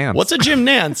Jim Nantz? What's a Jim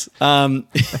Nantz?"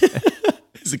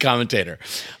 He's a commentator.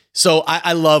 So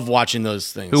I love watching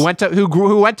those things. Who went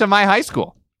to my high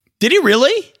school? Did he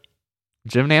really?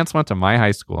 Jim Nantz went to my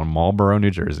high school in Marlboro, New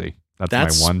Jersey.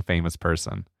 That's my one famous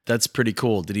person. That's pretty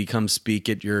cool. Did he come speak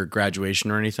at your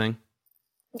graduation or anything?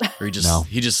 Or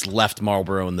he just left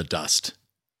Marlboro in the dust.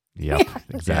 Yep,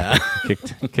 exactly.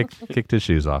 Yeah. kicked his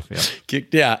shoes off. Yeah.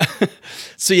 Yeah.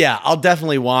 So yeah, I'll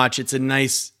definitely watch. It's a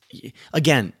nice,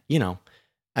 again,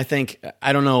 I think,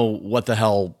 I don't know what the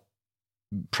hell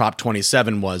Prop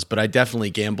 27 was, but I definitely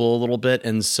gamble a little bit.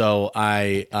 And so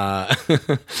so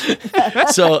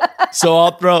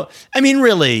I'll throw, I mean,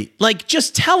 really, like,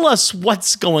 just tell us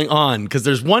what's going on. Cause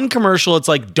there's one commercial. It's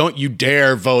like, don't you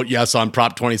dare vote yes on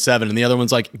Prop 27. And the other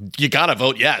one's like, you got to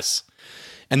vote yes.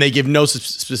 And they give no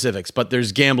specifics, but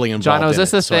there's gambling involved. John, is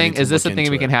this a thing? Is this a thing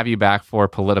we can have you back for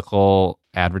political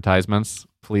advertisements?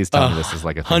 Please tell me this is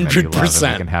like a thing 100%. That you love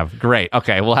and we can have. Great.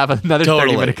 Okay, we'll have another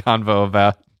 30-minute convo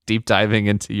about deep diving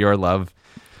into your love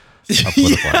of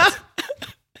political ads.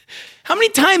 How many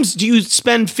times do you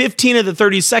spend 15 of the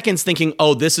 30 seconds thinking,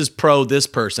 oh, this is pro this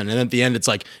person? And at the end, it's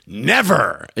like,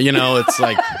 never. It's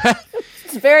like...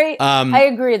 It's very, I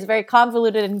agree. It's very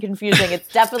convoluted and confusing. It's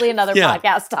definitely another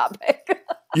podcast topic.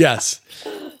 Yes.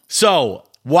 So,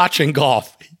 watching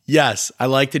golf. Yes, I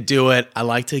like to do it. I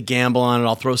like to gamble on it.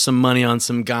 I'll throw some money on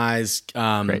some guys.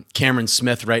 Cameron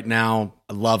Smith right now,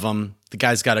 I love him. The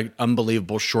guy's got an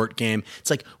unbelievable short game. It's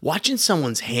like watching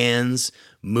someone's hands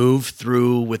move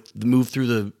through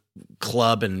the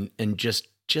club and just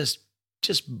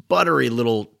buttery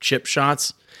little chip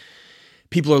shots.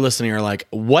 People are listening are like,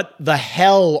 what the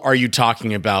hell are you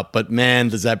talking about? But man,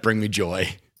 does that bring me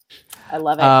joy. I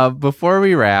love it. Before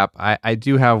we wrap, I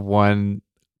do have one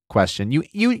question.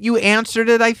 You answered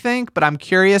it, I think, but I'm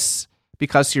curious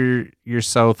because you're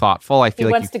so thoughtful. I feel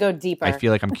he like wants to go deeper. I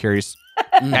feel like I'm curious.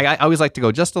 I always like to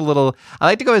go just a little. I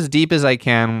like to go as deep as I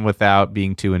can without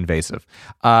being too invasive.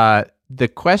 The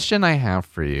question I have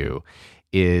for you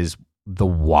is the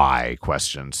why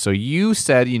question. So you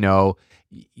said,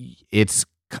 it's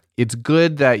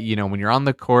good that, when you're on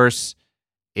the course,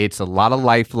 it's a lot of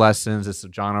life lessons. It's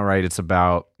John, right? It's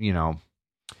about,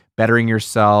 bettering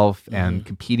yourself and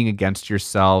competing against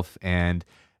yourself. And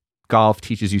golf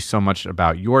teaches you so much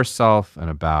about yourself and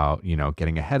about,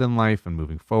 getting ahead in life and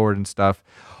moving forward and stuff.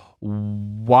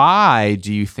 Why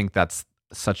do you think that's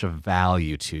such a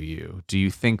value to you? Do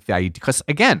you think that, because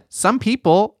again, some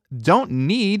people don't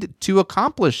need to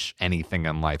accomplish anything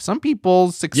in life. Some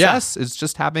people's success is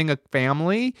just having a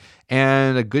family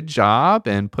and a good job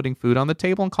and putting food on the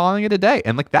table and calling it a day.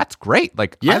 And that's great.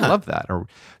 I love that.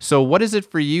 So what is it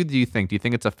for you, do you think? Do you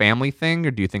think it's a family thing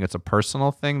or do you think it's a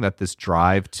personal thing that this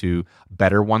drive to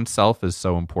better oneself is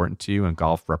so important to you and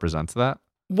golf represents that?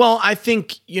 Well, I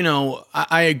think,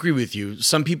 I agree with you.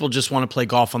 Some people just want to play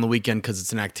golf on the weekend because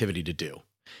it's an activity to do.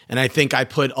 And I think I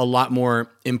put a lot more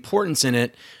importance in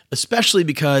it, especially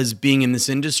because being in this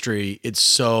industry, it's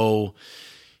so,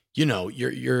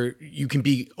 you can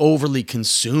be overly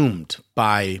consumed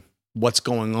by what's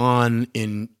going on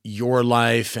in your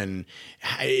life and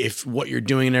if what you're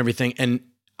doing and everything. And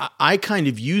I kind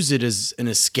of use it as an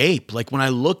escape. Like when I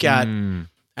look at, I'm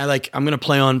going to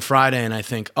play on Friday and I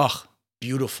think, oh,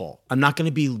 beautiful. I'm not going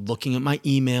to be looking at my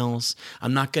emails.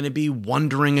 I'm not going to be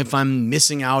wondering if I'm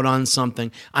missing out on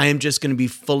something. I am just going to be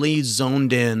fully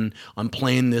zoned in on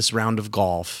playing this round of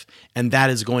golf. And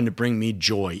that is going to bring me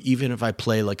joy, even if I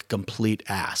play like a complete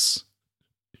ass.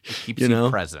 It keeps you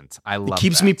present. I love it.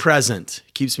 Keeps me present.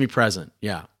 Keeps me present.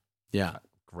 Yeah. Yeah.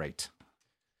 Great.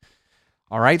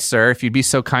 All right, sir. If you'd be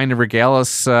so kind to regale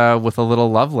us with a little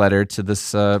love letter to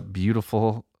this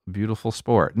beautiful, beautiful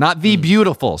sport. Not the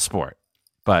beautiful sport,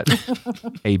 but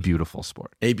a beautiful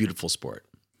sport. A beautiful sport.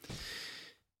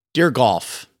 Dear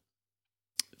golf,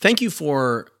 thank you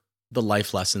for the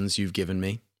life lessons you've given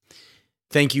me.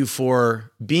 Thank you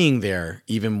for being there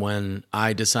even when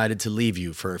I decided to leave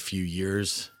you for a few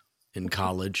years in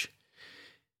college.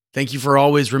 Thank you for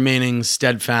always remaining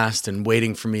steadfast and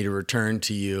waiting for me to return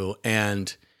to you.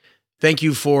 And thank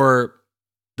you for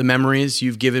the memories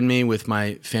you've given me with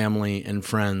my family and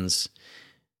friends.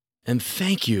 And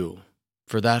thank you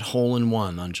for that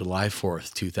hole-in-one on July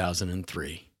 4th,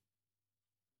 2003.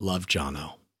 Love,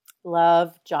 Jono.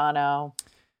 Love, Jono.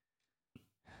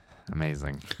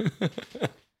 Amazing.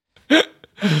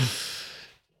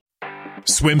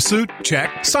 Swimsuit? Check.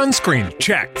 Sunscreen?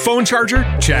 Check. Phone charger?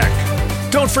 Check.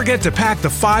 Don't forget to pack the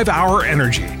 5-Hour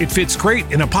Energy. It fits great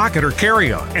in a pocket or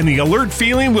carry-on, and the alert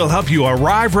feeling will help you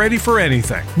arrive ready for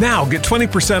anything. Now get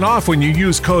 20% off when you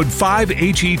use code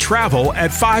 5HETRAVEL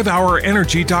at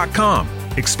 5hourenergy.com.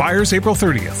 Expires April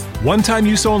 30th. One-time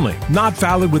use only. Not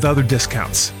valid with other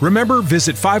discounts. Remember,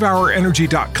 visit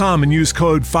 5hourenergy.com and use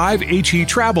code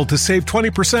 5HETRAVEL to save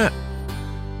 20%.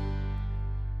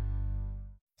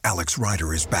 Alex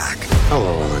Rider is back.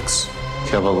 Hello, Alex.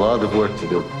 You have a lot of work to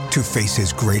do. To face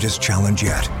his greatest challenge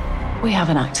yet. We have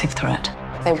an active threat.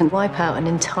 They can wipe out an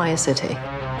entire city.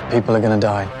 People are going to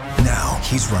die. Now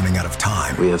he's running out of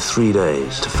time. We have 3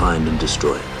 days to find and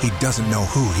destroy it. He doesn't know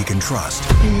who he can trust.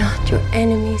 We're not your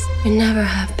enemies. We never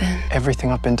have been.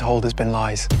 Everything I've been told has been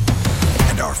lies.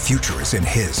 And our future is in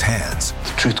his hands.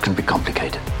 The truth can be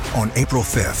complicated. On April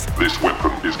 5th, this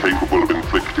weapon is capable of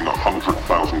inflicting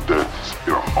 100,000 deaths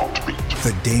in a heartbeat.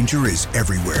 The danger is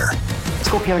everywhere.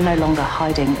 Scorpio are no longer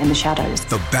hiding in the shadows.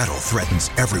 The battle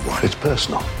threatens everyone. It's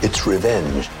personal. It's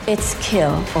revenge. It's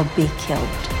kill or be killed.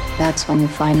 That's when you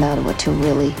find out what you're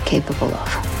really capable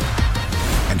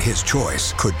of. And his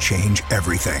choice could change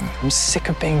everything. I'm sick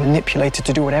of being manipulated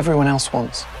to do what everyone else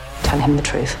wants. Tell him the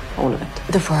truth, all of it.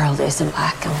 The world isn't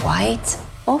black and white.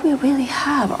 All we really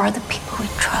have are the people we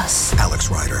trust. Alex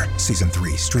Rider, Season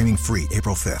 3, streaming free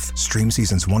April 5th. Stream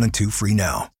Seasons 1 and 2 free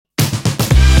now.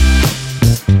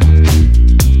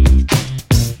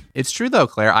 It's true, though,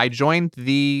 Claire. I joined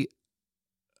the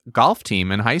golf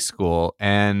team in high school,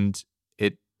 and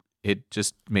it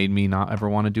just made me not ever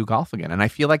want to do golf again. And I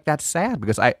feel like that's sad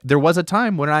because there was a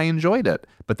time when I enjoyed it,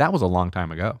 but that was a long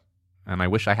time ago. And I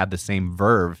wish I had the same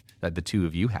verve that the two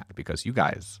of you had because you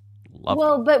guys loved it.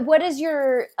 Well, but what is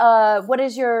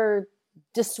your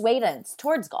dissuadance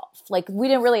towards golf? Like, we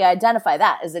didn't really identify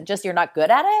that. Is it just you're not good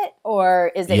at it?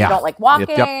 Or is it you don't like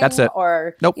walking? Yep, that's it.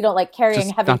 Or nope. you don't like carrying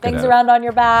Just heavy not good things at it. around on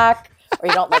your back? Or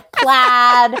you don't like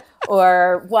plaid?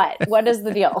 Or what? What is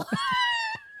the deal?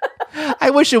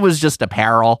 I wish it was just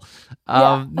apparel.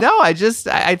 No, I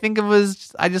think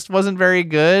I just wasn't very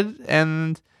good.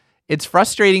 And it's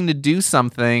frustrating to do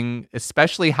something,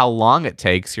 especially how long it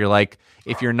takes. You're like,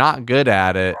 if you're not good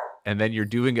at it and then you're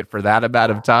doing it for that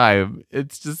amount of time,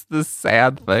 it's just this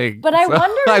sad thing. But I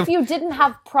wonder if you didn't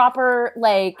have proper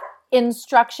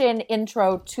instruction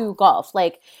intro to golf.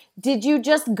 Like, did you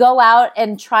just go out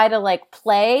and try to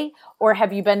play, or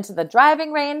have you been to the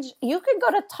driving range? You could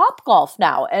go to Top Golf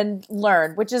now and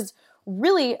learn, which is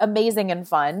really amazing and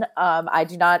fun. I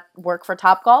do not work for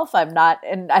Top Golf. I'm not,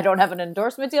 and I don't have an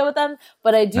endorsement deal with them,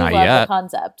 but I do love the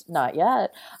concept. Not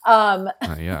yet.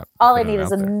 Not yet. All I need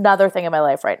is another thing in my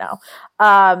life right now.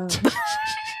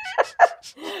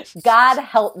 God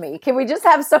help me. Can we just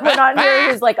have someone on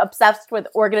here who's obsessed with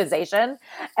organization?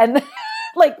 And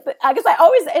I guess I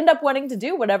always end up wanting to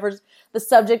do whatever the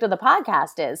subject of the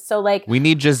podcast is. So we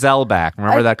need Giselle back.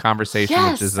 Remember that conversation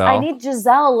with Giselle? I need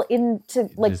Giselle to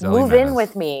Giselle move Jimenez. in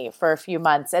with me for a few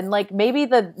months. And maybe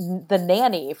the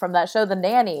nanny from that show, The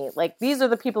Nanny. These are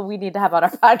the people we need to have on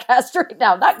our podcast right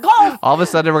now. Not golf. All of a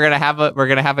sudden we're gonna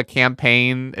have a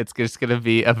campaign. It's just gonna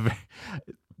be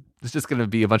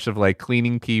a bunch of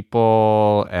cleaning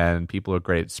people and people who are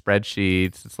great at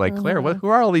spreadsheets. It's like, Claire, who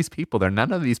are all these people?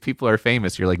 None of these people are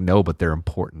famous. You're like, no, but they're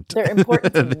important. They're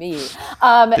important to me.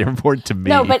 They're important to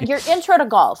me. No, but your intro to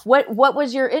golf. What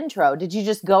was your intro? Did you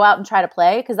just go out and try to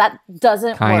play? Because that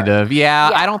doesn't kind work. of.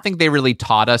 Yeah, I don't think they really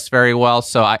taught us very well.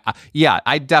 So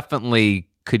I definitely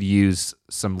could use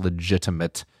some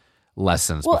legitimate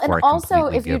lessons before I completely also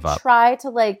if you give up. try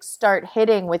to start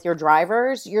hitting with your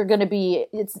drivers, you're gonna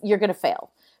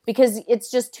fail because it's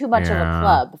just too much of a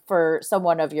club for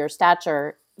someone of your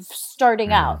stature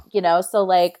starting out, so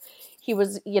he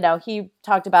was, you know, we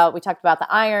talked about the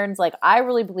irons. Like, I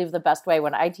really believe the best way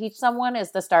when I teach someone is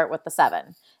to start with the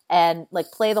 7 and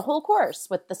like play the whole course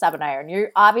with the 7 iron.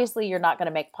 You're not going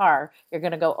to make par. You're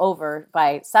going to go over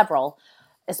by several,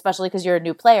 especially because you're a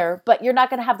new player, but you're not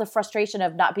going to have the frustration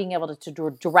of not being able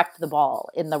to direct the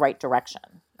ball in the right direction,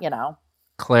 you know?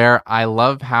 Claire, I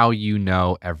love how you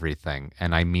know everything,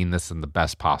 and I mean this in the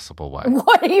best possible way.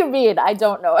 What do you mean? I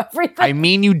don't know everything. I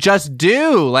mean, you just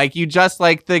do. Like, you just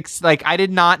like I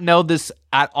did not know this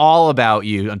at all about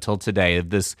you until today,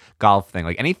 this golf thing.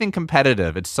 Like, anything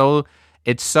competitive, it's so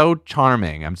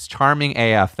charming. I'm charming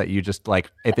AF that you just like,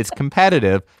 if it's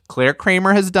competitive, Claire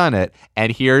Kramer has done it,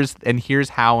 and here's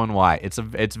how and why. It's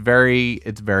very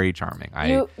charming.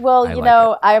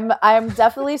 I'm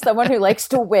definitely someone who likes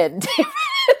to win.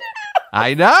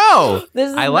 I know.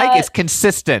 Like it's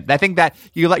consistent. I think that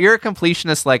you're a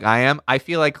completionist like I am. I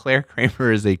feel like Claire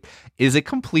Kramer is a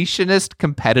completionist,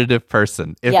 competitive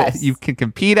person. If you can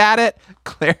compete at it,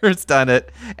 Claire's done it,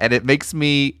 and it makes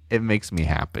me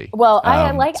happy. Well,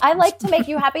 I like to make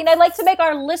you happy, and I like to make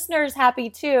our listeners happy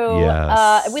too.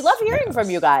 Yes. We love hearing from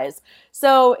you guys.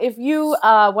 So if you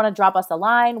want to drop us a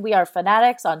line, we are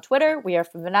Fanatics on Twitter. We are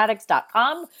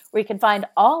fanatics.com, where you can find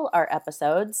all our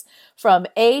episodes from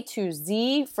A to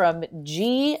Z, from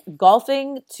G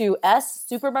golfing to S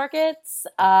supermarkets,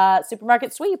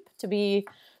 supermarket sweep to be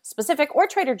specific, or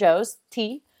Trader Joe's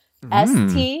T.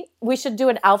 ST. We should do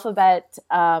an alphabet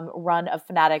run of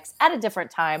Fanatics at a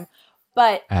different time.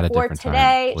 But for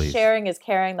today, sharing is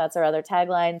caring. That's our other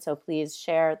tagline. So please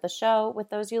share the show with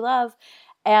those you love.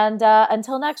 And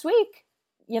until next week,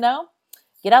 get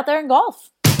out there and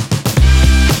golf.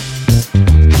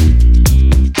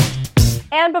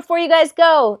 And before you guys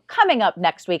go, coming up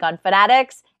next week on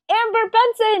Fanatics, Amber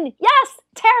Benson. Yes,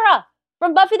 Tara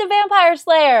from Buffy the Vampire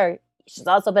Slayer. She's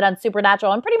also been on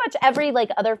Supernatural and pretty much every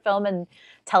other film and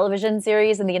television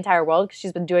series in the entire world, because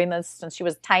she's been doing this since she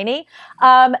was tiny.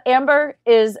 Amber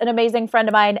is an amazing friend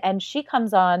of mine, and she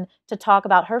comes on to talk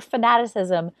about her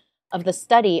fanaticism of the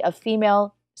study of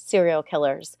female serial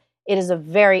killers. It is a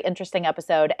very interesting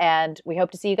episode, and we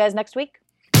hope to see you guys next week.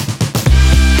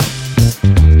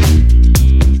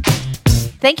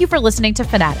 Thank you for listening to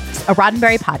Fanatics, a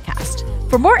Roddenberry podcast.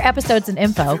 For more episodes and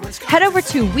info, head over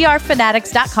to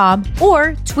wearefanatics.com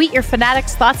or tweet your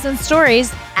Fanatics thoughts and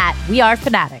stories at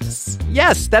wearefanatics.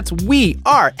 Yes, that's We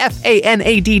Are,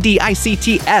 FANADDICTS.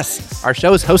 Our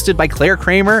show is hosted by Claire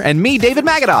Kramer and me, David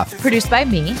Magadoff. Produced by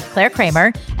me, Claire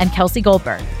Kramer, and Kelsey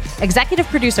Goldberg. Executive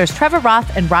producers Trevor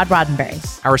Roth and Rod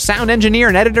Roddenberry. Our sound engineer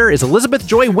and editor is Elizabeth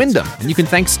Joy Wyndham, and you can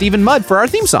thank Stephen Mudd for our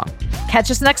theme song. Catch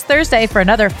us next Thursday for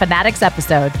another Fanatics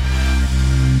episode.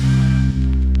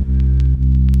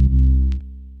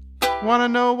 Want to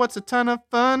know what's a ton of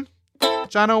fun?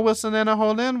 John O. Wilson and a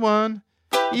hole-in-one.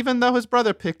 Even though his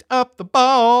brother picked up the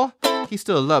ball, he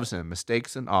still loves him,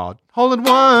 mistakes and all.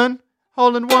 Hole-in-one,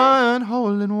 hole-in-one,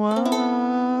 hole-in-one.